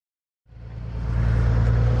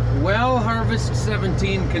Harvest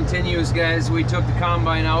 17 continues, guys. We took the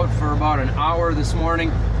combine out for about an hour this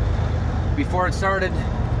morning before it started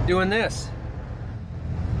doing this.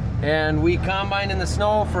 And we combined in the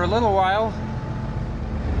snow for a little while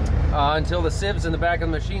until the sieves in the back of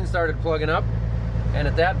the machine started plugging up. And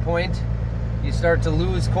at that point, you start to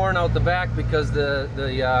lose corn out the back because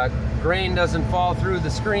the grain doesn't fall through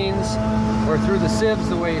the screens or through the sieves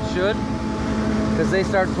the way it should, because they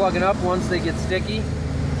start plugging up once they get sticky.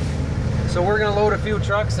 So we're gonna load a few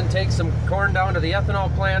trucks and take some corn down to the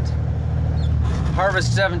ethanol plant.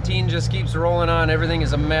 Harvest 17 just keeps rolling on. Everything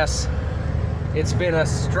is a mess. It's been a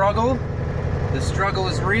struggle. The struggle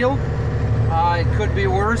is real. It could be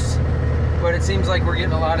worse, but it seems like we're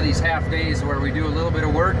getting a lot of these half days where we do a little bit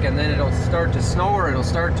of work and then it'll start to snow or it'll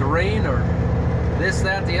start to rain or this,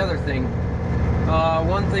 that, the other thing.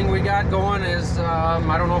 One thing we got going is,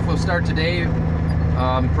 I don't know if we'll start today,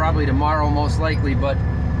 probably tomorrow most likely, but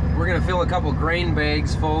we're gonna fill a couple grain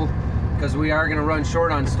bags full because we are gonna run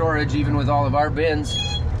short on storage. Even with all of our bins,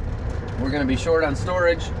 we're gonna be short on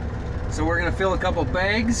storage. So we're gonna fill a couple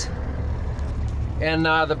bags, and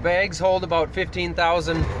the bags hold about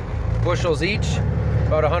 15,000 bushels each,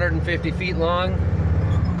 about 150 feet long.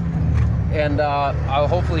 And I'll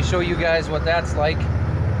hopefully show you guys what that's like,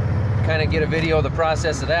 kind of get a video of the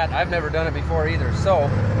process of that. I've never done it before either, so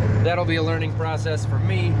that'll be a learning process for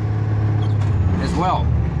me as well.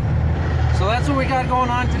 So that's what we got going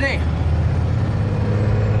on today.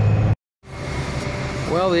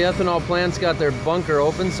 Well, the ethanol plant's got their bunker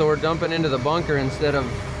open, so we're dumping into the bunker instead of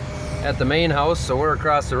at the main house. So we're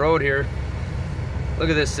across the road here. Look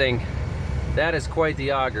at this thing. That is quite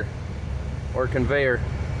the auger, or conveyor,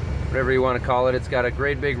 whatever you want to call it. It's got a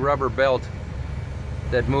great big rubber belt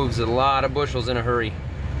that moves a lot of bushels in a hurry.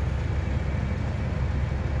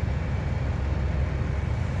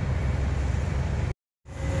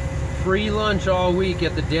 Free lunch all week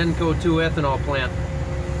at the Denko 2 ethanol plant.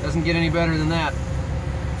 Doesn't get any better than that.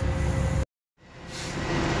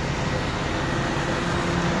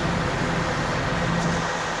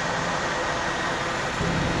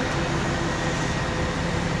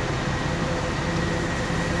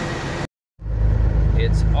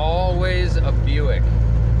 It's always a Buick.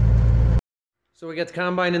 So we got the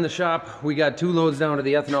combine in the shop. We got 2 loads down to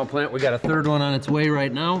the ethanol plant. We got a 3rd one on its way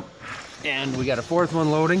right now. And we got a 4th one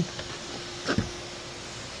loading.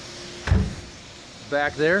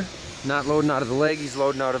 Back there, not loading out of the leg. He's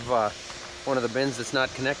loading out of one of the bins that's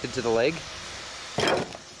not connected to the leg.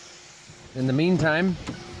 In the meantime,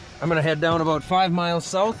 I'm gonna head down about 5 miles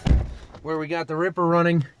south where we got the ripper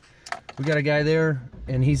running. We got a guy there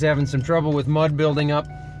and he's having some trouble with mud building up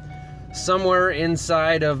somewhere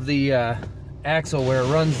inside of the axle where it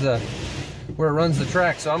runs the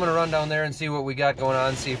track. So I'm gonna run down there and see what we got going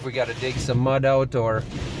on, see if we got to dig some mud out, or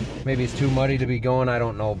maybe it's too muddy to be going, I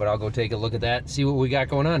don't know, but I'll go take a look at that, see what we got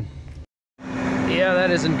going on. Yeah,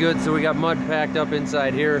 that isn't good. So we got mud packed up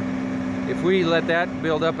inside here. If we let that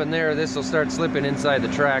build up in there, this will start slipping inside the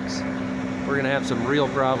tracks. We're gonna have some real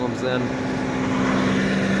problems then.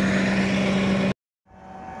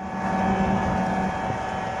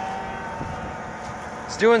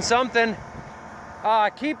 It's doing something.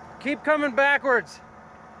 Keep coming backwards.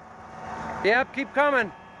 Yep, keep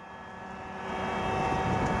coming.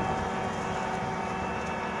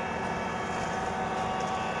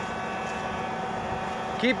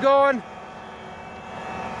 Keep going.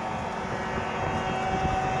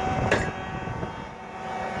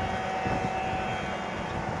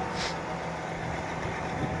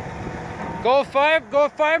 Go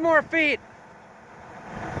five more feet.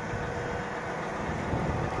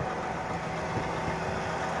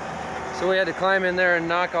 So we had to climb in there and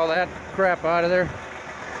knock all that crap out of there,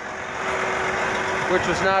 which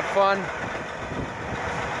was not fun.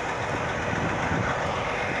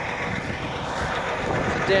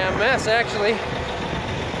 It's a damn mess, actually.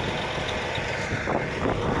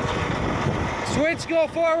 Switch, go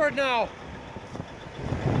forward now.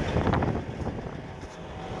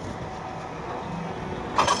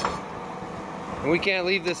 And we can't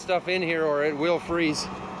leave this stuff in here or it will freeze.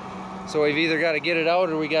 So we've either got to get it out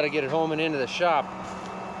or we got to get it home and into the shop.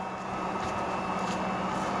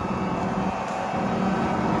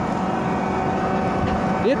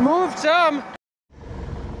 It moved some.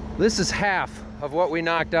 This is half of what we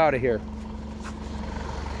knocked out of here.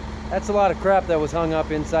 That's a lot of crap that was hung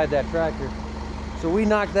up inside that tractor. So we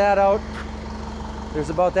knocked that out. There's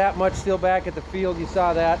about that much still back at the field, you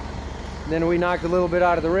saw that. And then we knocked a little bit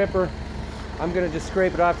out of the ripper. I'm gonna just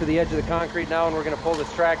scrape it off to the edge of the concrete now, and we're gonna pull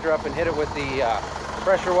this tractor up and hit it with the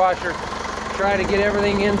pressure washer. Try to get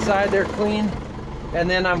everything inside there clean. And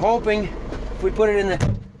then I'm hoping if we put it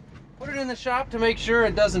in in the shop to make sure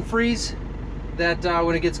it doesn't freeze. That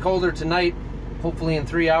when it gets colder tonight, hopefully in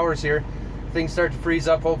 3 hours here, things start to freeze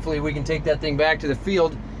up. Hopefully we can take that thing back to the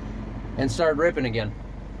field and start ripping again.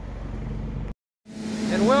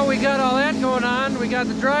 And while we got all that going on, we got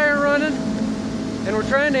the dryer running, and we're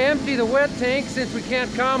trying to empty the wet tank since we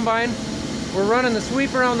can't combine. We're running the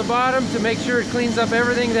sweeper on the bottom to make sure it cleans up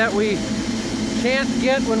everything that we can't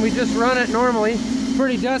get when we just run it normally.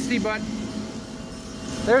 Pretty dusty, but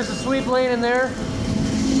there's the sweep lane in there.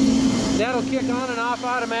 That'll kick on and off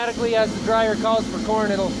automatically as the dryer calls for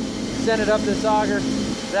corn. It'll send it up this auger.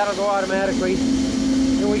 That'll go automatically.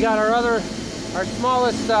 Then we got our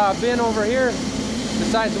smallest bin over here,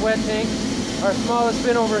 besides the wet tank. Our smallest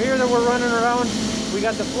bin over here that we're running around. We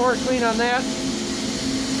got the floor clean on that.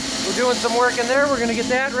 We're doing some work in there. We're gonna get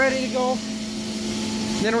that ready to go.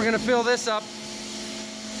 And then we're gonna fill this up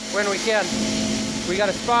when we can. We got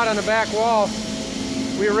a spot on the back wall.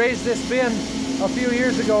 We raised this bin a few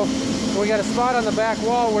years ago. We got a spot on the back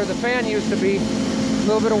wall where the fan used to be. A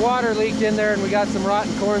little bit of water leaked in there and we got some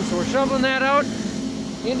rotten corn. So we're shoveling that out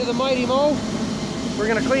into the mighty mow. We're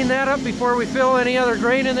gonna clean that up before we fill any other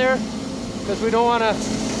grain in there, because we don't wanna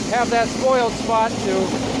have that spoiled spot to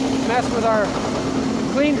mess with our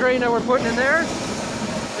clean grain that we're putting in there.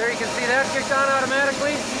 There you can see that kicked on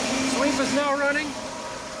automatically. Sweep is now running.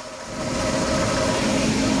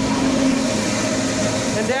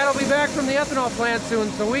 And Dad will be back from the ethanol plant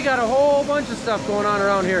soon, so we got a whole bunch of stuff going on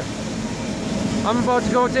around here. I'm about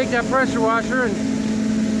to go take that pressure washer and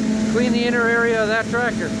clean the inner area of that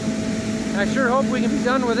tractor. I sure hope we can be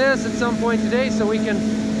done with this at some point today so we can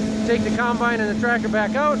take the combine and the tractor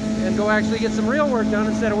back out and go actually get some real work done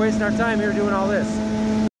instead of wasting our time here doing all this.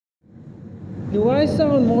 Do I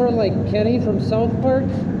sound more like Kenny from South Park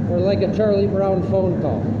or like a Charlie Brown phone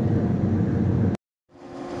call?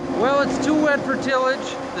 Well, it's too wet for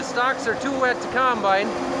tillage, the stalks are too wet to combine,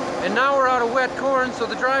 and now we're out of wet corn, so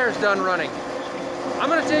the dryer's done running. I'm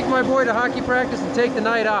gonna take my boy to hockey practice and take the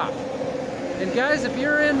night off. And guys, if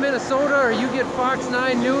you're in Minnesota or you get Fox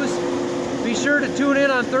 9 News, be sure to tune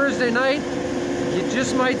in on Thursday night. You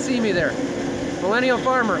just might see me there. Millennial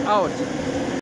Farmer, out.